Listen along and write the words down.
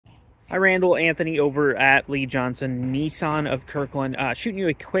Hi, Randall. Anthony over at Lee Johnson Nissan of Kirkland. Shooting you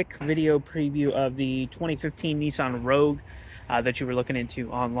a quick video preview of the 2015 Nissan Rogue that you were looking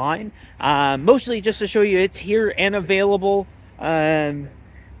into online. Mostly just to show you it's here and available,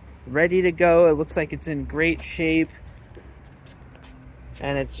 ready to go. It looks like it's in great shape.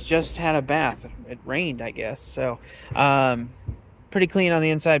 And it's just had a bath. It rained, I guess. So, pretty clean on the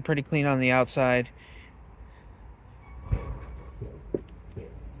inside, pretty clean on the outside.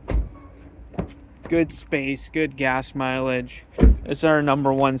 Good space, good gas mileage. This is our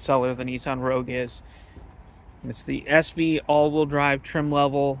 #1 seller, the Nissan Rogue is. It's the SV all-wheel drive trim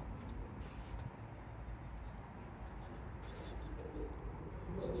level.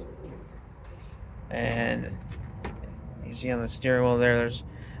 And you see on the steering wheel there, there's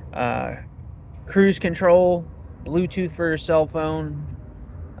cruise control, Bluetooth for your cell phone,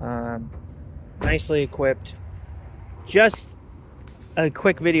 nicely equipped. Just a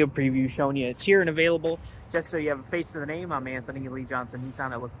quick video preview showing you it's here and available. Just so you have a face to the name, I'm Anthony Lee Johnson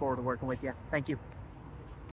Nissan. I look forward to working with you. Thank you.